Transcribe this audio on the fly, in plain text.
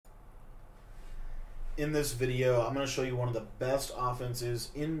In this video, I'm going to show you one of the best offenses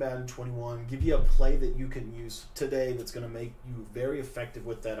in Madden 21, give you a play that you can use today that's going to make you very effective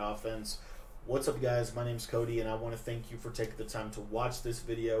with that offense. What's up, guys? My name's Cody, and I want to thank you for taking the time to watch this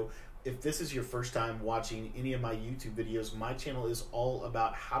video. If this is your first time watching any of my YouTube videos, my channel is all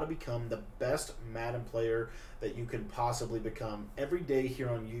about how to become the best Madden player that you can possibly become. Every day here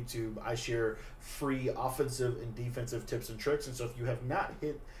on YouTube, I share free offensive and defensive tips and tricks, and so if you have not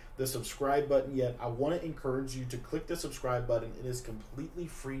hit the subscribe button yet, I want to encourage you to click the subscribe button. It is completely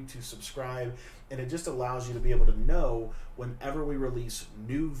free to subscribe, and it just allows you to be able to know whenever we release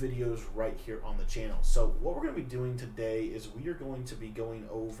new videos right here on the channel. So what we're going to be doing today is we are going to be going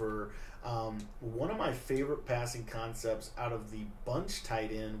over one of my favorite passing concepts out of the bunch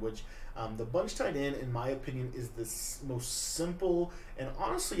tight end, which the bunch tight end, in my opinion, is the most simple, and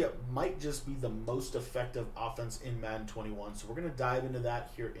honestly, it might just be the most effective offense in Madden 21. So we're going to dive into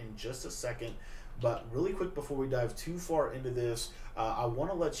that here in just a second. But really quick, before we dive too far into this, I want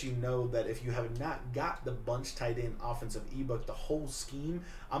to let you know that if you have not got the bunch tight end offensive ebook, the whole scheme,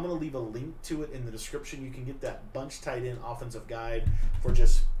 I'm going to leave a link to it in the description. You can get that bunch tight end offensive guide for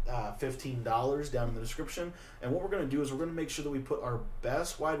just $15 down in the description. And what we're going to do is we're going to make sure that we put our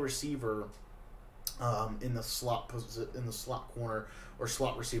best wide receiver in the slot corner or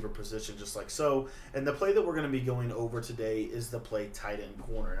slot receiver position, just like so. And the play that we're going to be going over today is the play tight end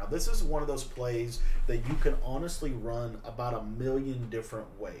corner. Now, this is one of those plays that you can honestly run about a million different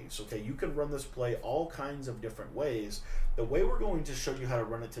ways. Okay, you can run this play all kinds of different ways. The way we're going to show you how to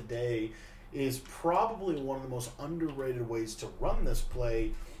run it today is probably one of the most underrated ways to run this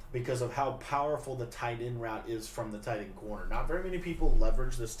play, because of how powerful the tight end route is from the tight end corner. Not very many people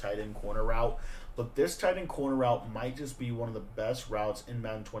leverage this tight end corner route, but this tight end corner route might just be one of the best routes in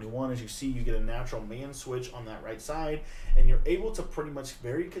Madden 21. As you see, you get a natural man switch on that right side, and you're able to pretty much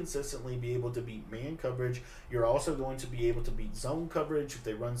very consistently be able to beat man coverage. You're also going to be able to beat zone coverage. If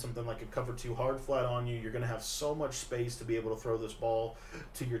they run something like a cover 2 hard flat on you, you're going to have so much space to be able to throw this ball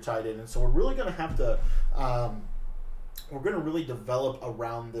to your tight end. And so we're really going to have to we're going to really develop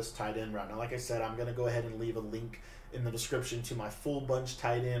around this tight end route. Now, like I said, I'm going to go ahead and leave a link in the description to my full bunch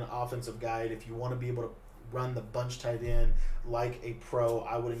tight end offensive guide. If you want to be able to run the bunch tight end like a pro,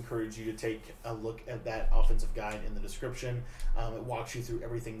 I would encourage you to take a look at that offensive guide in the description. It walks you through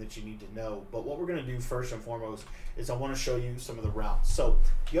everything that you need to know. But what we're going to do first and foremost is I want to show you some of the routes. So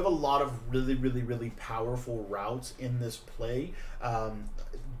you have a lot of really powerful routes in this play,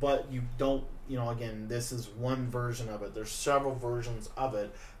 but you don't, again, this is one version of it. There's several versions of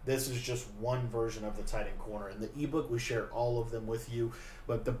it. This is just one version of the tight end corner. In the ebook, we share all of them with you.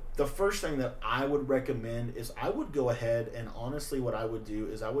 But the first thing that I would recommend is I would go ahead and honestly what I would do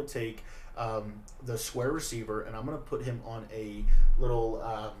is I would take the square receiver, and I'm going to put him on a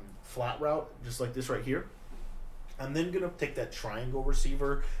little flat route, just like this right here. I'm then going to take that triangle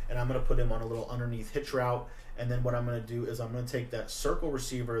receiver, and I'm going to put him on a little underneath hitch route. And then what I'm going to do is I'm going to take that circle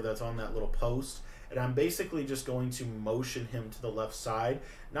receiver that's on that little post, and I'm basically just going to motion him to the left side.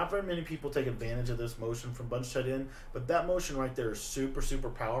 Not very many people take advantage of this motion from bunch tight end, but that motion right there is super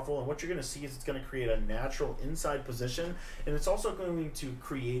powerful. And what you're going to see is it's going to create a natural inside position, and it's also going to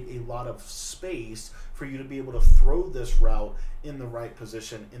create a lot of space for you to be able to throw this route in the right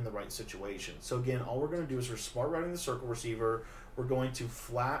position, in the right situation. So again, all we're going to do is we're smart routing the circle receiver. We're going to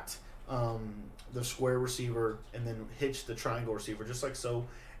flat the square receiver and then hitch the triangle receiver, just like so.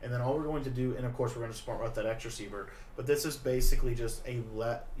 And then all we're going to do, and of course we're going to smart route that X receiver, but this is basically just a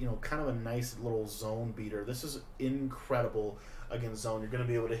kind of a nice little zone beater. This is incredible against zone. You're going to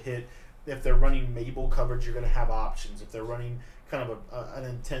be able to hit, if they're running Mabel coverage, you're going to have options. If they're running kind of an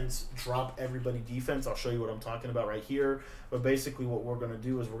intense drop everybody defense, I'll show you what I'm talking about right here. But basically what we're going to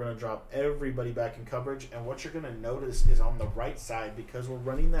do is we're going to drop everybody back in coverage, and what you're going to notice is on the right side, because we're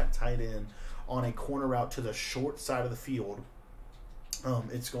running that tight end on a corner route to the short side of the field,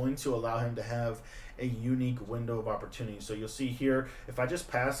 it's going to allow him to have a unique window of opportunity. So you'll see here, if I just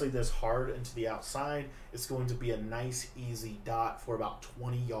pass like this hard into the outside, it's going to be a nice easy dot for about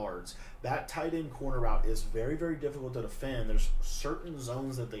 20 yards. That tight end corner route is very difficult to defend. There's certain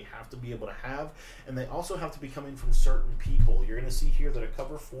zones that they have to be able to have, and they also have to be coming from certain people. You're going to see here that a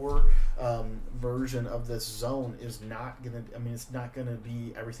cover 4 version of this zone is not going to, it's not going to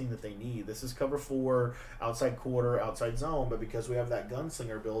be everything that they need. This is cover 4, outside quarter, outside zone, but because we have that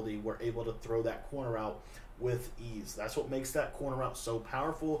gunslinger ability, we're able to throw that corner out with ease. That's what makes that corner route so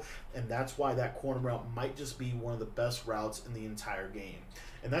powerful, and that's why that corner route might just be one of the best routes in the entire game.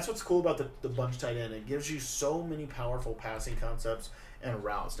 And that's what's cool about the bunch tight end. It gives you so many powerful passing concepts and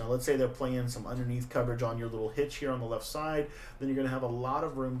routes. Now, let's say they're playing some underneath coverage on your little hitch here on the left side, then you're going to have a lot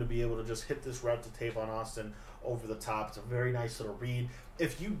of room to be able to just hit this route to Tavon Austin over the top. It's a very nice little read.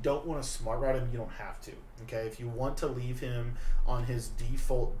 If you don't want to smart route him, you don't have to. Okay, if you want to leave him on his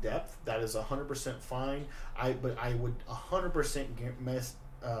default depth, that is 100% fine. But I would 100%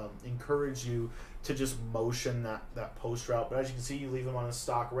 encourage you to just motion that post route. But as you can see, you leave him on a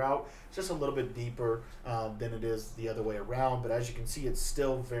stock route. It's just a little bit deeper than it is the other way around. But as you can see, it's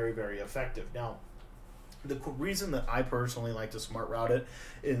still very, very effective. Now, the reason that I personally like to smart route it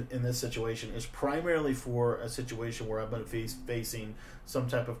in this situation is primarily for a situation where I'm going to facing some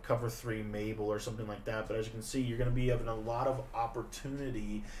type of cover 3 Mabel or something like that. But as you can see, you're going to be having a lot of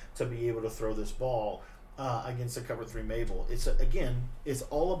opportunity to be able to throw this ball against the cover 3 Mabel. It's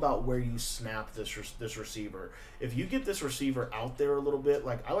all about where you snap this receiver. If you get this receiver out there a little bit,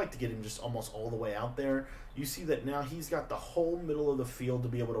 like I like to get him just almost all the way out there, you see that now he's got the whole middle of the field to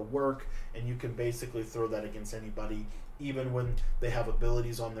be able to work, and you can basically throw that against anybody. Even when they have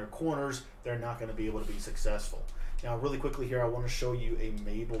abilities on their corners, they're not going to be able to be successful. Now, really quickly here, I want to show you a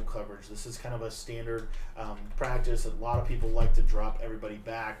Mabel coverage. This is kind of a standard practice. A lot of people like to drop everybody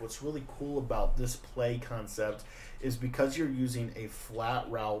back. What's really cool about this play concept is because you're using a flat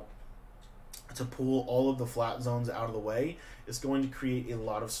route to pull all of the flat zones out of the way, it's going to create a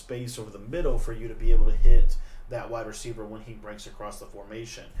lot of space over the middle for you to be able to hit that wide receiver when he breaks across the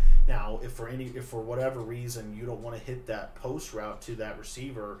formation. Now, if for whatever reason you don't want to hit that post route to that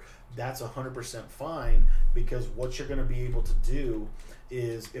receiver, that's 100% fine, because what you're going to be able to do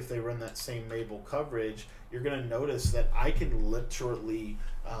is, if they run that same Mabel coverage, you're going to notice that I can literally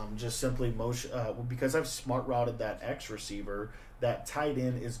just simply motion, because I've smart routed that X receiver, that tight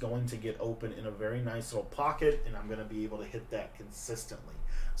end is going to get open in a very nice little pocket, and I'm going to be able to hit that consistently.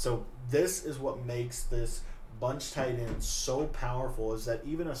 So this is what makes this bunch tight end so powerful, is that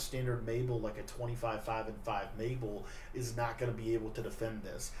even a standard Mabel like a 25-5 and 5 Mabel is not going to be able to defend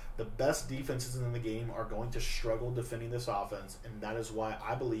this. The best defenses in the game are going to struggle defending this offense, and that is why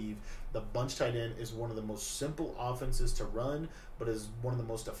I believe the bunch tight end is one of the most simple offenses to run, but is one of the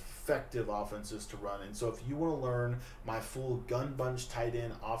most effective offenses to run. And so if you want to learn my full gun bunch tight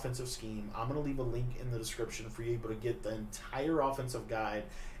end offensive scheme, I'm going to leave a link in the description for you able to get the entire offensive guide.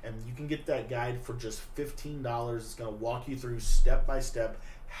 And you can get that guide for just $15. It's going to walk you through step by step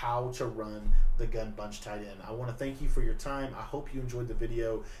how to run the gun bunch tight end. I want to thank you for your time. I hope you enjoyed the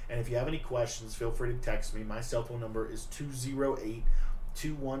video. And if you have any questions, feel free to text me. My cell phone number is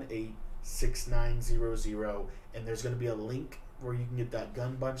 208-218-6900. And there's going to be a link where you can get that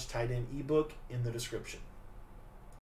gun bunch tight end ebook in the description.